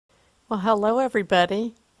Well, hello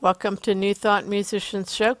everybody. Welcome to New Thought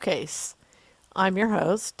Musicians Showcase. I'm your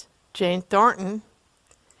host, Jane Thornton.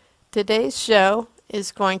 Today's show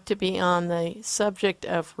is going to be on the subject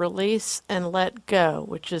of release and let go,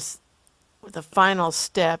 which is the final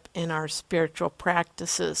step in our spiritual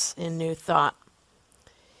practices in New Thought.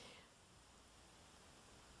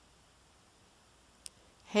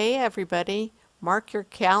 Hey everybody, mark your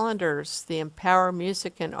calendars. The Empower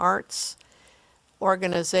Music and Arts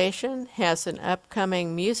organization has an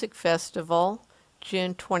upcoming music festival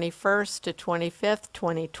June 21st to 25th,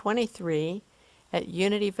 2023 at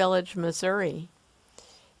Unity Village, Missouri.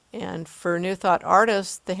 And for New Thought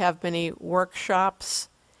artists, they have many workshops,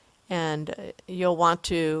 and you'll want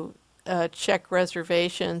to check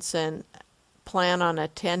reservations and plan on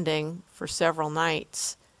attending for several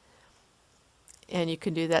nights. And you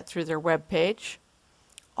can do that through their webpage.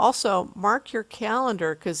 Also, mark your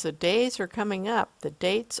calendar because the days are coming up. The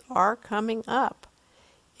dates are coming up.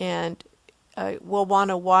 And we'll want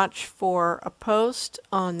to watch for a post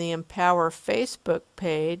on the Empower Facebook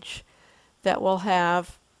page that will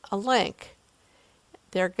have a link.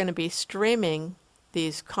 They're going to be streaming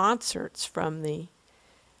these concerts from the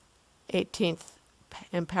 18th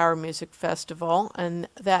Empower Music Festival, and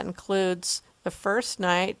that includes the first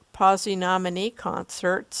night POSI nominee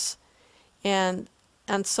concerts and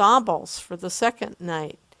ensembles for the second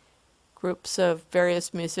night, groups of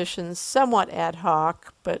various musicians, somewhat ad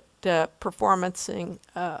hoc, but performances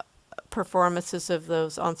of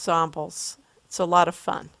those ensembles. It's a lot of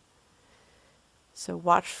fun. So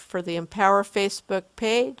watch for the Empower Facebook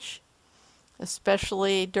page,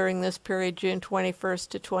 especially during this period, June 21st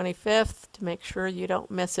to 25th, to make sure you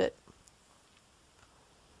don't miss it.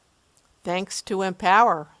 Thanks to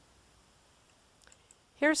Empower.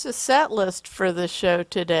 Here's a set list for the show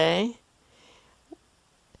today.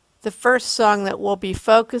 The first song that we'll be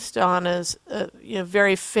focused on is a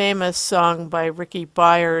very famous song by Rickie,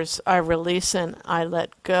 Byars, I Release and I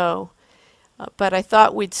Let Go. But I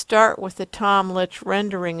thought we'd start with the Thom Lich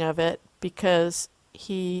rendering of it because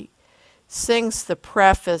he sings the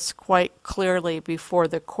preface quite clearly before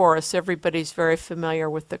the chorus. Everybody's very familiar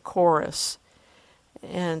with the chorus.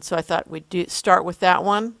 And so I thought we'd start with that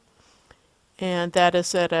one. And that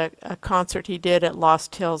is at a concert he did at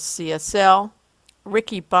Lost Hills CSL.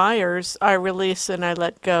 Rickie, Byars, I Release and I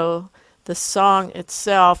Let Go, the song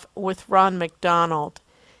itself with McDonald.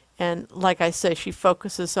 And like I say, she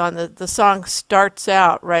focuses on the song starts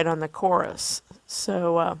out right on the chorus.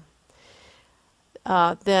 So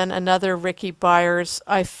then another Rickie, Byars,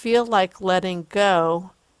 I Feel Like Letting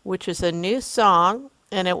Go, which is a new song,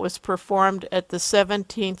 and it was performed at the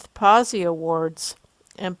 17th POSI Awards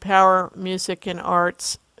Empower Music and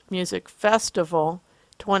Arts Music Festival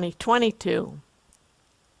 2022.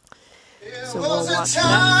 So we'll watch that. There was a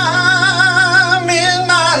time in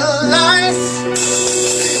my life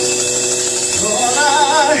thought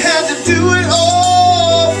I had to do it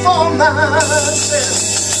all for myself.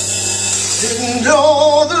 Didn't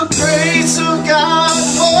know the grace of God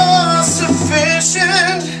was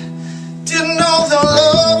sufficient. Didn't know the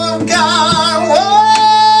love of God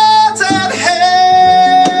was at hand.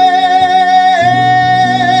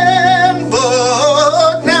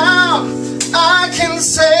 But now I can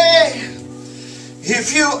say,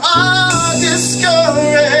 if you are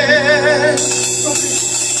discouraged,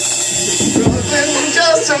 struggling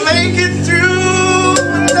just to make it through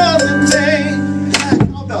another day,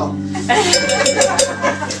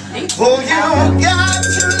 oh, you got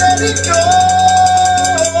to let it go.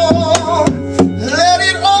 Let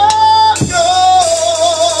it all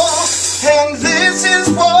go. And this is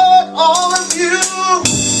what all of you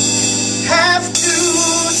have to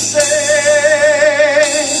say.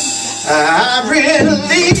 I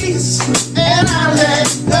release and I let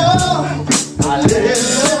go. I let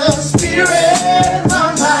the Spirit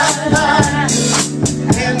run my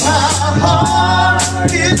life, and my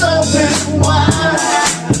heart is open wide.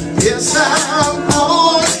 Yes, I'm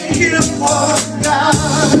only here for God.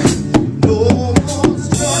 No more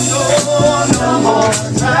struggle, no more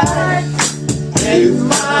fight. With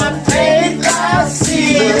my faith, I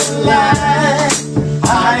see the light. I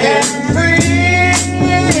am free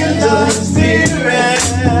in the Spirit.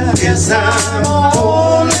 Yes, I'm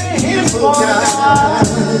only here for God.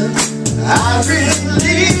 I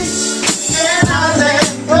release and I let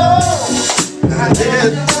go. I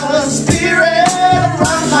let the Spirit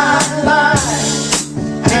run my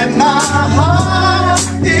life, and my heart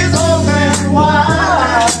is open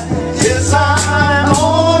wide. Yes, I'm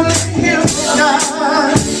only here for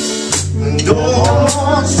God. No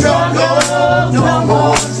more struggle, no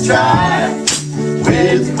more strife.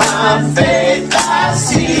 With my faith I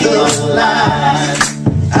see the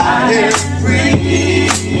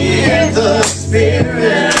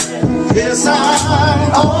spirit. Yes,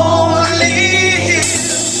 I'm only here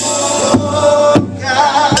for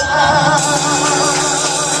God.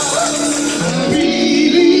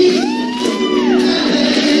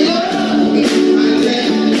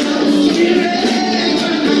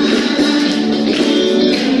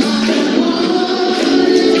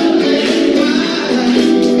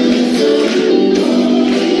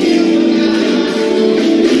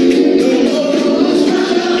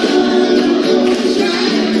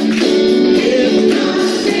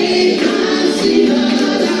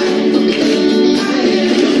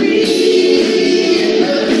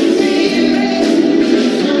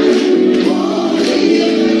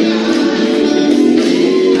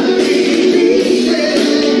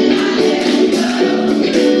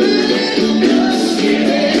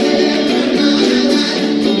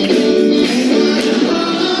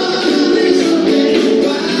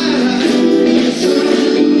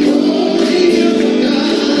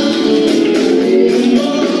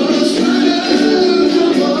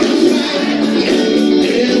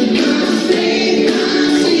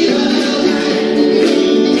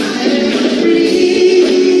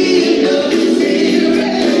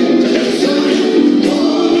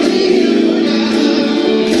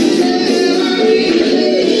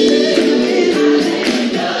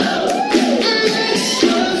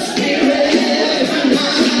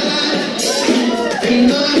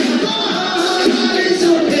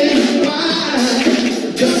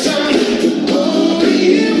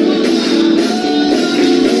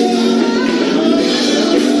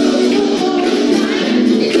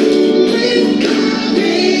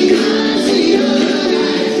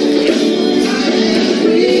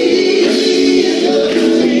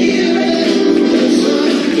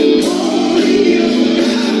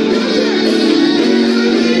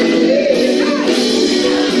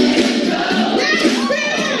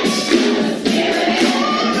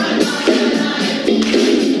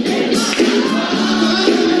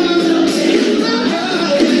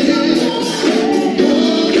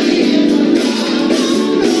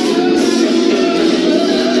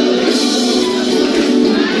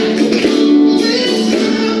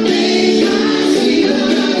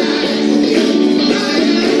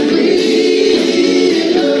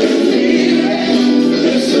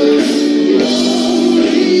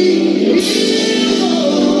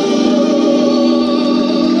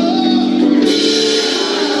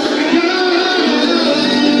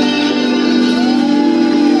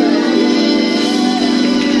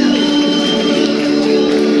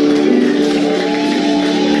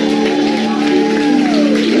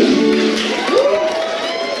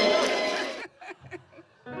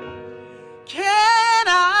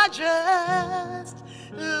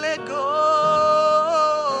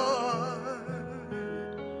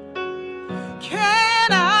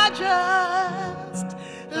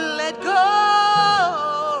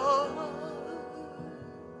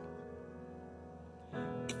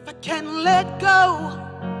 Can let go,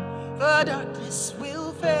 the darkness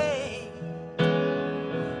will fade.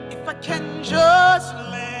 If I can just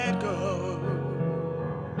let go,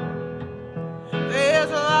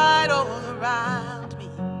 there's a light all around me,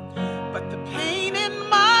 but the pain in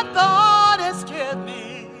my thought has kept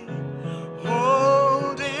me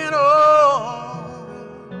holding on.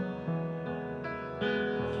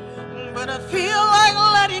 But I feel like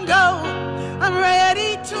letting go. I'm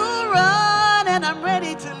ready to run and I'm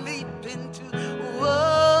ready to leap into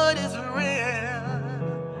what is real.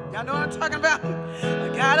 Y'all know what I'm talking about? I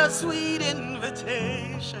got a sweet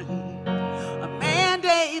invitation, a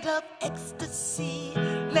mandate of ecstasy.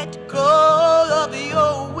 Let go of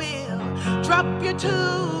your will, drop your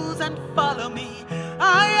tools and follow me.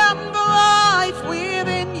 I am the life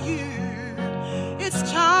within you. It's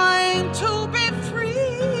time to be free.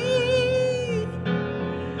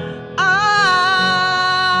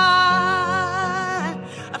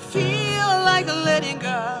 I feel like letting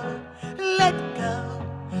go, let go,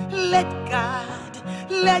 let God,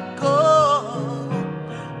 let go.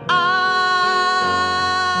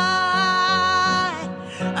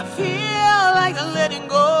 I feel like letting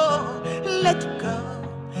go, let go,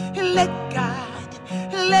 let God,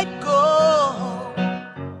 let go.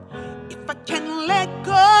 If I can let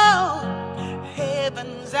go,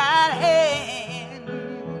 heaven's at hand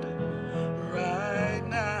right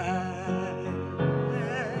now.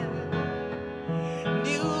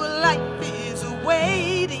 New life is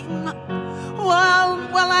waiting while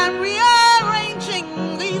I'm rearranging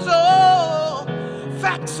these old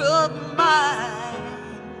facts of mine.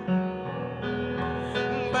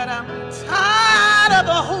 But I'm tired of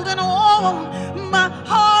holding on. My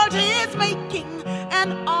heart is making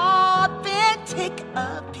an authentic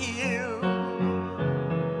appeal.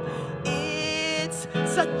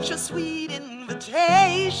 such a sweet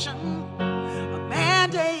invitation, a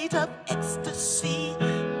mandate of ecstasy.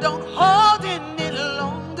 Don't hold any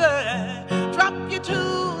longer. Drop your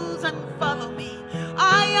tools and follow me.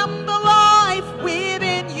 I am the life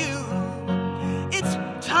within you. It's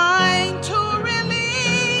time to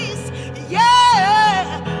release.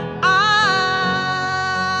 Yeah, I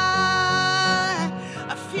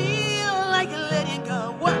feel like letting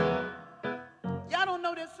go. What? Y'all don't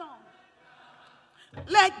know this song?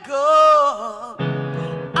 Let go.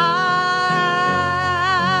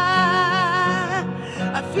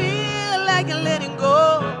 I feel like letting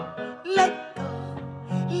go. Let go.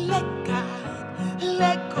 Let God.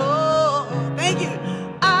 Let go. Thank you.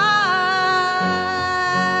 I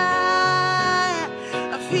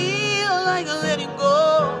feel like letting go.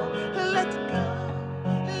 Let go.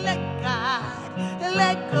 Let God.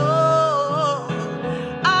 Let go.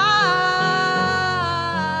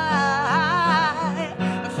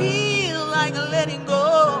 I feel like letting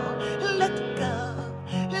go. Let go.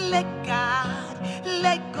 Let God.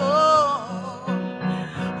 Let go.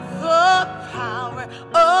 The power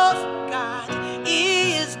of God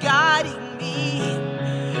is guiding me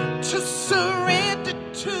to surrender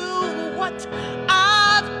to what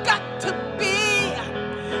I've got to be.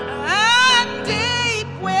 And deep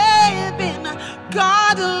within,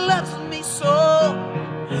 God loves me so.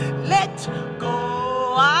 Let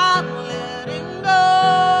go, I'm letting go.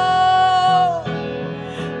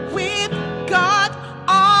 With God,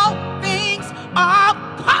 all things are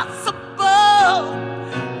possible.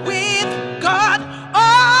 With God,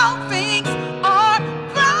 all things are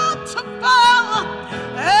bountiful.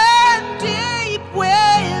 And deep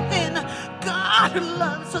within, God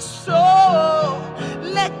loves us so.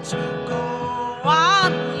 Let go,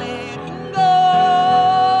 I'm letting go.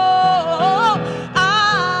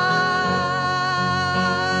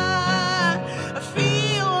 I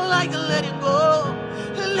feel like letting go.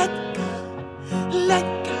 Let go, let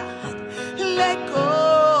God, let go.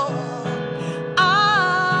 I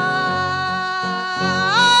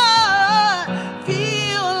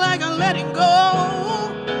feel like I'm letting go.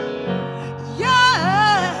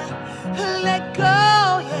 Yeah, let go,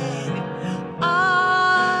 yeah. I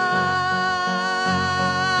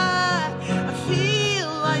feel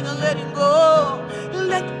like I'm letting go.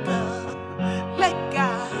 Let go, let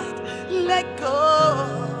God, let go.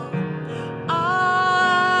 I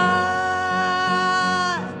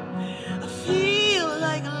feel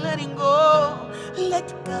like I'm letting go. Let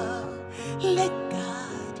go, let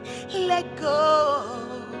God, let go.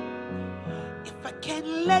 If I can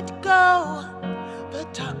let go, the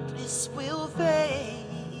darkness will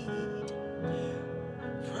fade.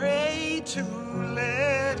 Pray to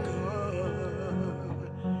let go,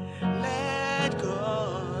 let go,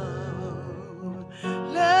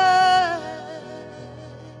 let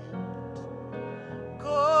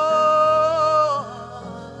go,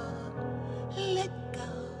 let go,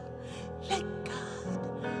 let God,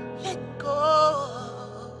 let go,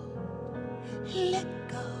 let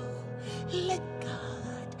go, let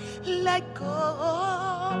God, let go,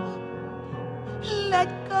 let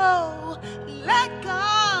go, let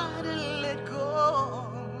God, let go,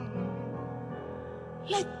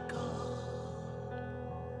 let go.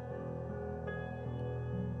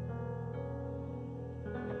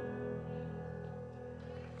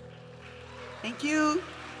 Thank you.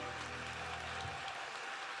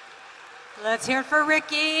 Let's hear it for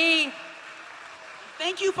Rickie.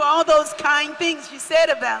 Thank you for all those kind things you said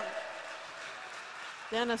about me.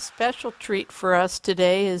 Then a special treat for us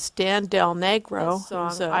today is Dan DelNegro, whose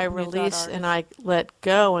song I Release and I Let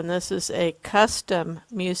Go, and this is a custom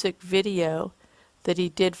music video that he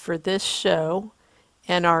did for this show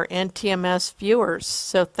and our NTMS viewers.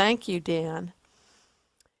 So thank you, Dan.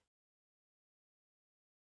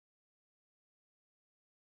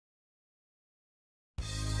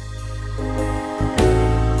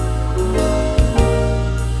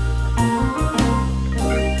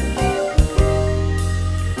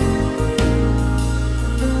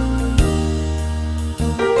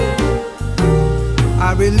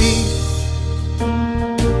 I release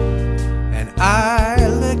and I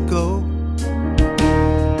let go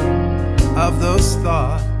of those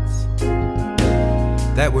thoughts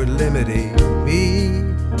that were limiting me.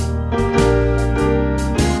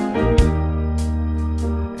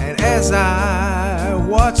 And as I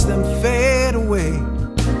watch them fade away,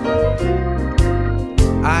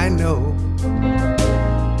 I know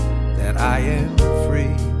that I am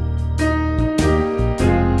free.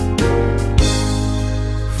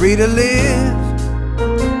 Free to live,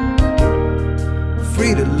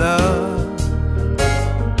 free to love,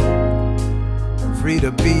 free to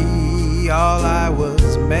be all I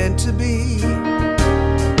was meant to be.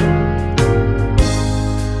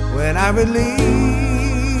 When I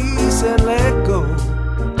release and let go,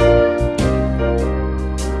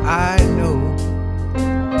 I know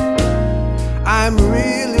I'm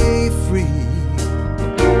really free.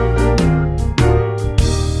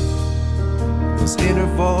 Those inner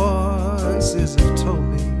voices have told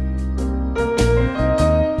me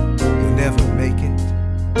you'll never make it,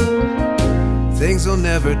 things will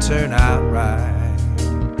never turn out right.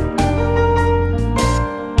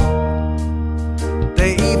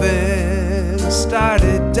 They even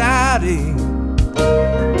started doubting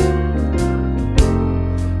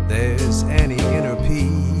there's any inner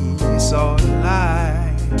peace or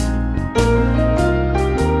light.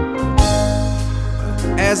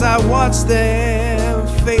 As I watch them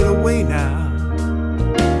fade away now,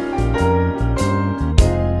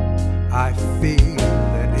 I feel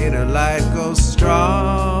that inner light goes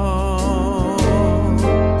strong.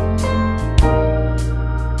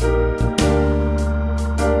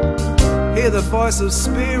 Hear the voice of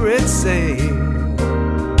spirit saying,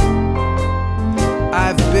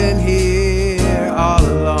 I've been here all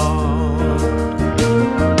along.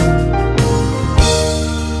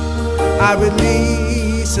 I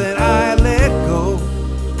release and I let go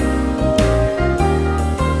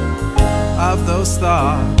of those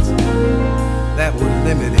thoughts that were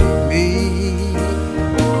limiting me.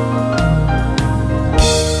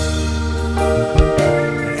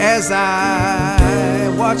 As I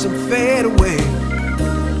watch them fade away,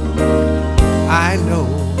 I know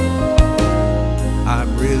I'm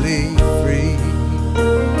really free.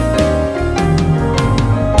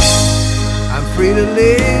 I'm free to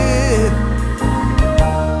live,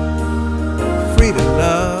 free to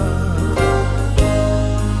love,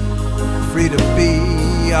 free to be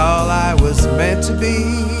all I was meant to be.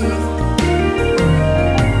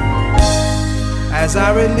 As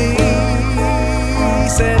I release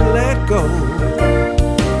and let go,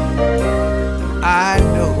 I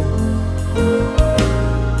know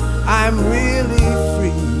I'm really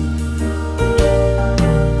free.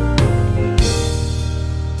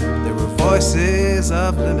 There were voices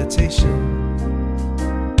of limitation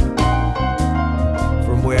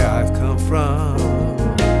from where I've come from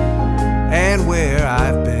and where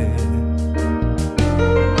I've been,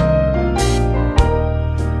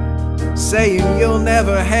 saying you'll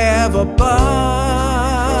never have abundance,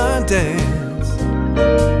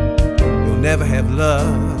 you'll never have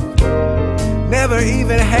love, never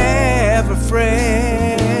even have a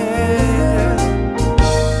friend.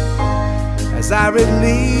 As I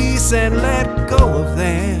release and let go of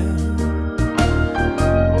them,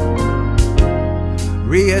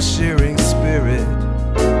 reassuring spirit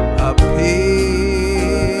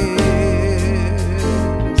appears.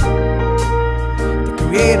 The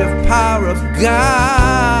creative power of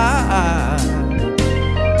God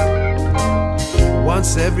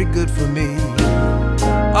wants every good for me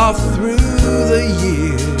all through the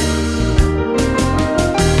years.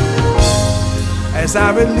 As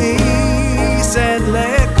I release and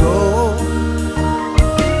let go,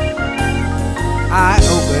 I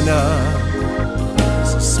open up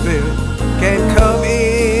so spirit can come in.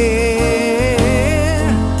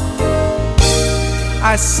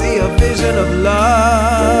 I see a vision of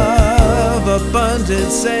love,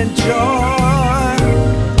 abundance and joy,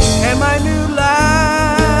 and my new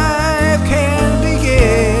life can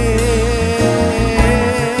begin.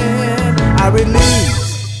 I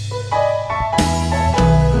release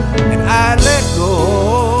and I let go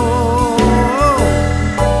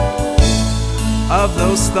of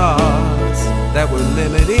those thoughts that were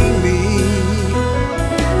limiting me.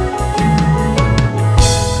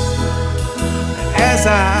 And as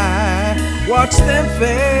I watch them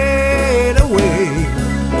fade away,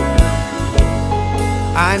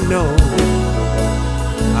 I know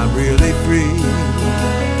I'm really free.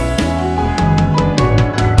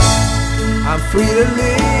 I'm free to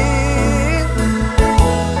live,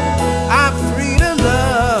 I'm free to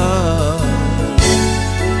love,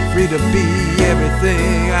 free to be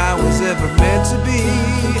everything I was ever meant to be.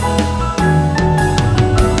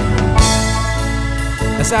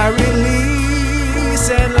 As I release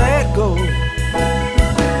and let go,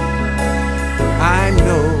 I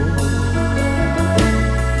know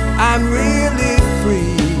I'm really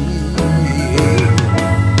free.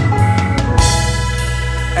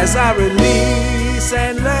 As I release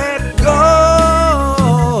and let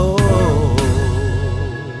go,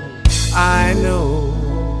 I know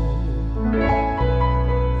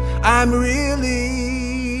I'm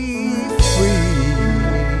really free.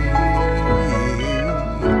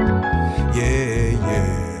 Yeah,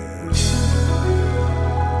 yeah.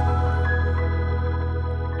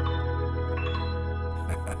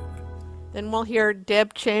 Then we'll hear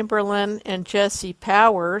Deb Chamberlin and Jesse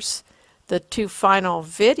Powers, the two final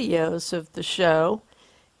videos of the show.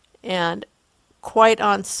 And quite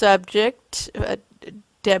on subject,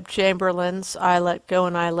 Deb Chamberlain's I Let Go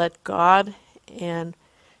and I Let God. And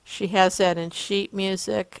she has that in sheet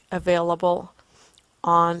music available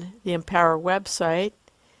on the Empower website.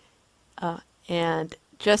 And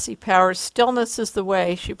Jesse Powers, Stillness is the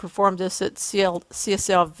Way. She performed this at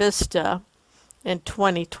CSL VISTA in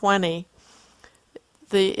 2020.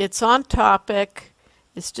 It's on topic.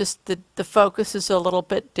 It's just the focus is a little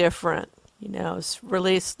bit different. You know, it's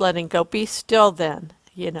release, letting go. Be still then,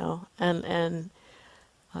 you know, and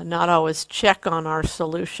not always check on our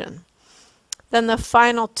solution. Then the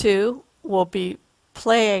final two will be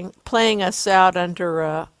playing us out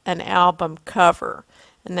under an album cover.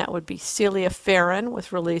 And that would be Celia Farran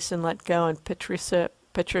with Release and Let Go, and Patricia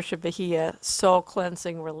Bahia, Soul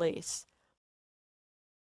Cleansing Release.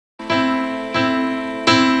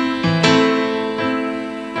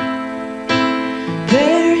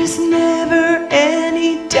 There is never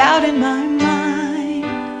any doubt in my mind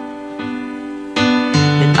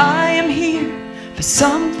that I am here for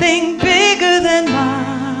something bigger than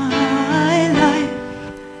my life.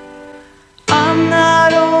 I'm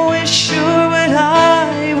not always sure what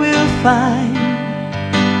I will find,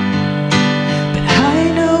 but I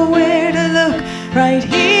know where to look, right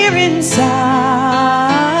here inside.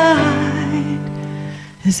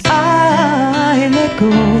 As I let go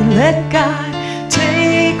and let God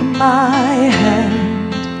take my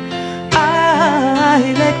hand,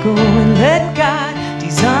 I let go and let God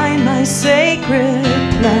design my sacred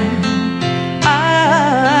plan.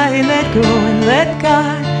 I let go and let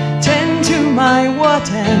God tend to my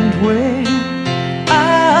what and where.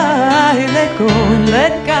 I let go and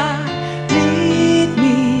let God lead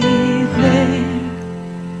me there.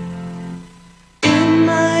 In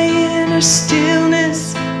my inner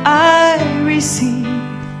stillness I receive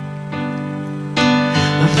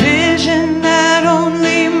a vision that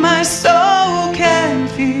only my soul can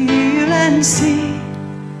feel and see,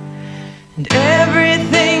 and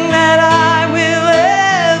everything that I will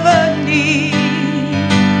ever need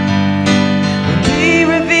will be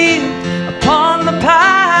revealed upon the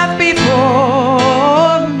path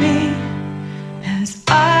before me. As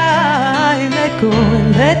I let go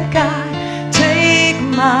and let God take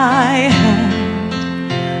my hand,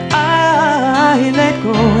 I let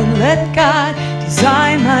go and let God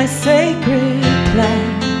design my sacred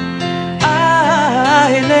plan.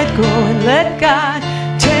 I let go and let God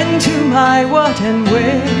tend to my what and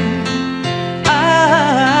where.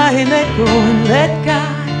 I let go and let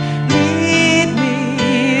God lead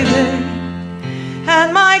me there.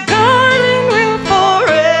 And my garden will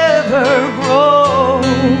forever grow,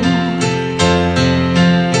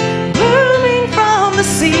 blooming from the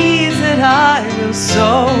seeds that I will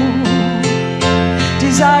sow.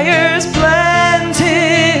 Desires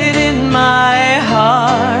planted in my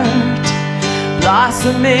heart,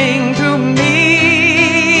 blossoming through me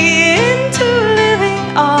into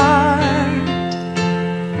living art.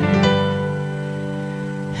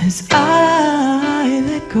 As I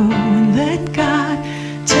let go and let God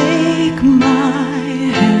take my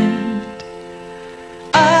hand,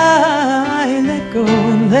 I let go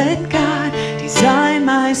and let God design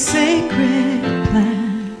my sacred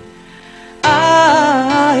plan.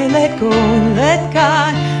 I let go and let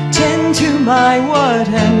God tend to my what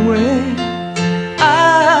and where.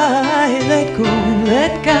 I let go and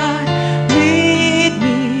let God lead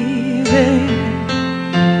me there.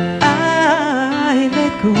 I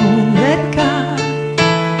let go and let God.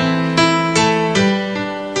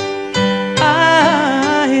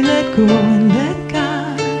 I let go and let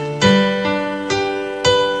God.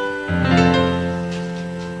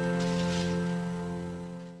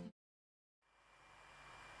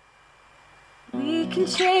 We can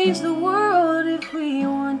change the world if we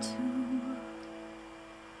want to.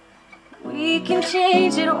 We can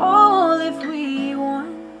change it all if we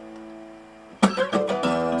want.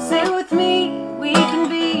 Say with me, we can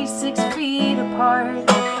be 6 feet apart.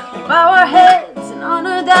 We bow our heads and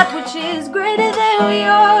honor that which is greater than we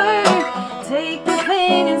are. Take the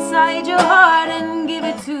pain inside your heart and give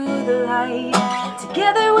it to the light.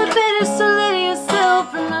 Together we're better, so let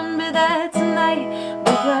yourself remember that tonight.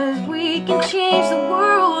 Because we can change the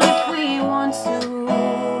world if we want to.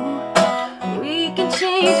 We can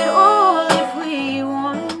change it all if we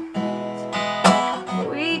want.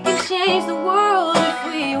 We can change the world if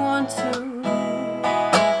we want to.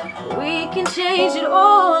 We can change it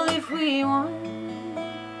all if we want.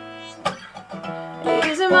 It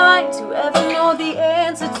isn't mine to ever know the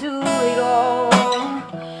answer to it all,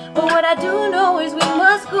 but what What I do know is we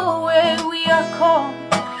must go where we are called.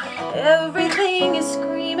 Everything is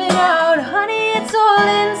screaming out, honey, it's all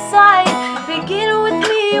inside. Begin with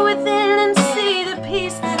me within and see the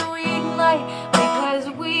peace that we ignite. Because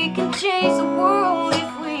we can change the world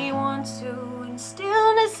if we want to. And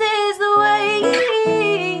stillness is the way.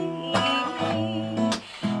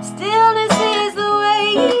 Stillness is the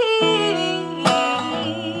way.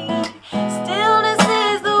 Stillness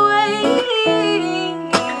is the way.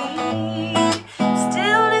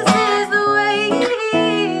 Stillness is the way.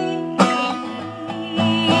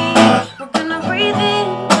 We're gonna breathe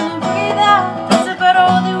in, gonna breathe out. That's about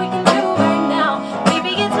all that we can do right now. Maybe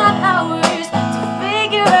it's not ours to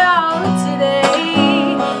figure out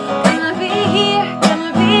today. Gonna be here,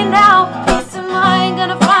 gonna be now. Peace of mind,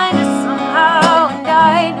 gonna find us somehow. And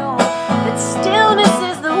I know that stillness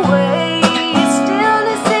is the way.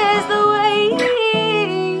 Stillness is the way.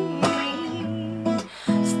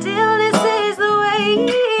 Stillness is the way.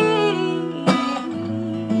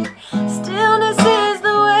 Stillness is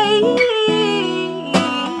the way.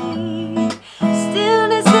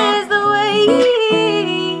 Stillness is the way.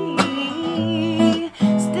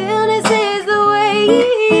 Stillness is the way.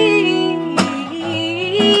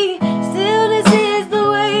 Stillness is the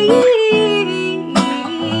way.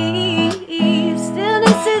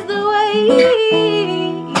 Stillness is the way.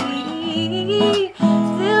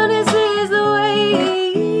 Stillness is the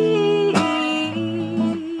way.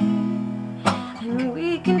 And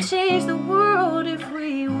we can change the world if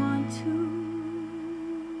we want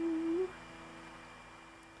to.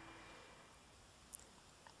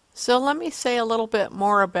 So let me say a little bit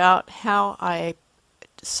more about how I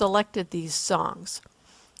selected these songs.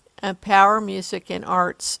 Empower Music and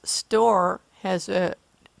Arts store has a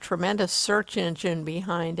tremendous search engine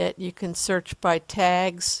behind it. You can search by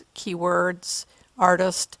tags, keywords,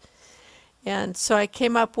 artist. And so I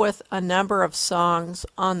came up with a number of songs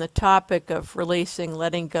on the topic of releasing,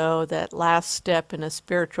 letting go, that last step in a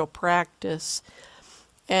spiritual practice.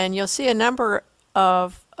 And you'll see a number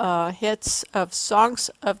of hits of Songs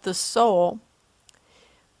of the Soul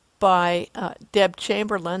by Deb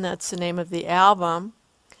Chamberlin. That's the name of the album.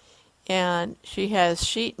 And she has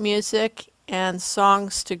sheet music and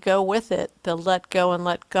songs to go with it. The Let Go and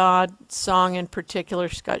Let God song in particular.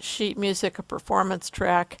 She's got sheet music, a performance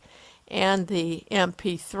track, and the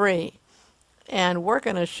MP3. And we're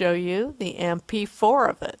going to show you the MP4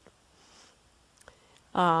 of it.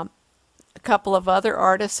 A couple of other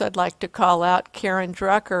artists I'd like to call out. Karen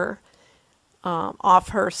Drucker, off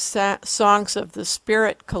her Songs of the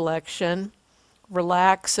Spirit collection,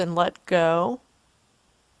 Relax and Let Go.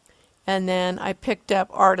 And then I picked up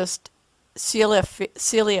artist Celia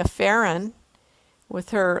Farran with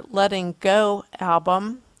her Letting Go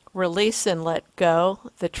album, Release and Let Go,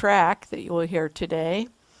 the track that you will hear today.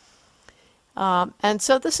 And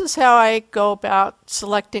so this is how I go about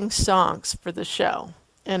selecting songs for the show.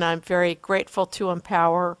 And I'm very grateful to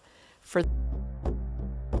Empower for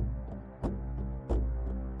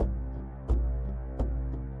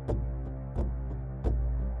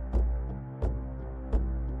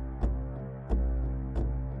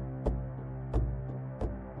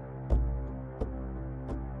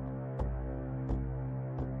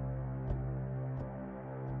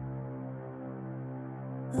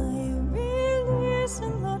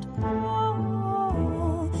and let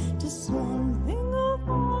go to something of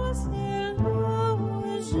all its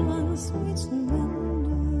illusion, sweet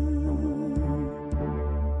surrender,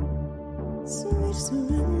 sweet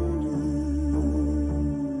surrender.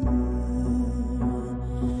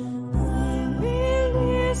 I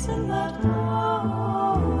release and let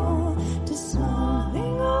go to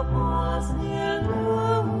something of all its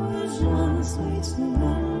illusion, sweet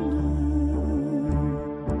surrender.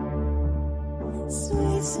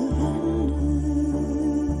 Sweet surrender.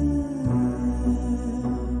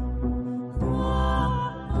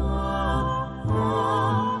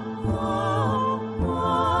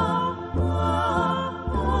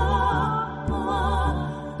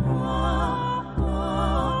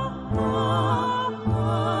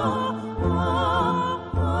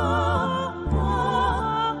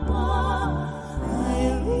 I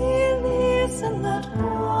release and let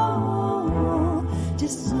go,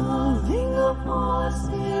 dissolving of all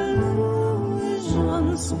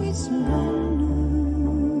illusion, sweet surrender,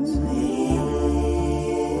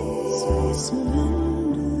 sweet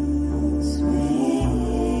surrender, sweet.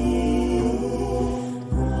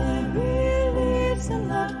 I release and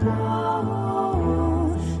let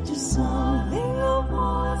go, dissolving of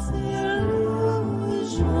all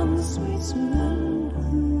illusion, sweet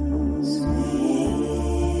surrender, sweet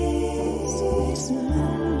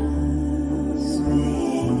surrender,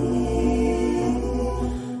 sweet.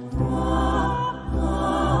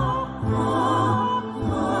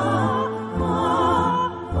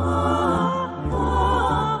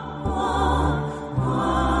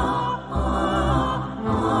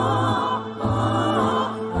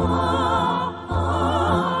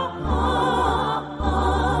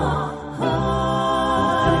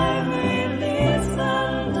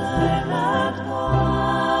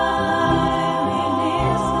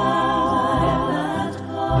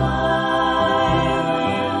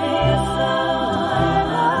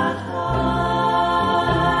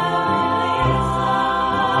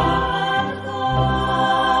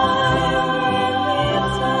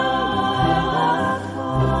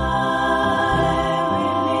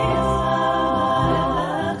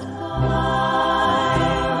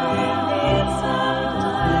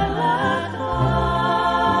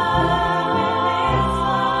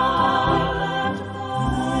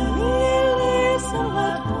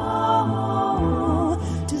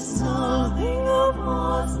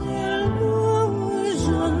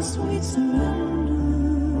 sweet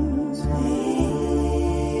surrender, sweet,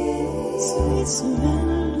 sweet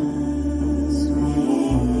surrender,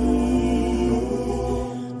 sweet.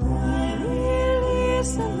 I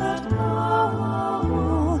release and let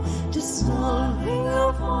go, dissolving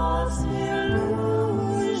your false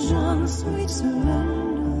illusion, sweet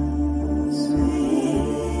surrender,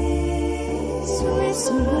 sweet, sweet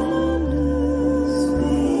surrender.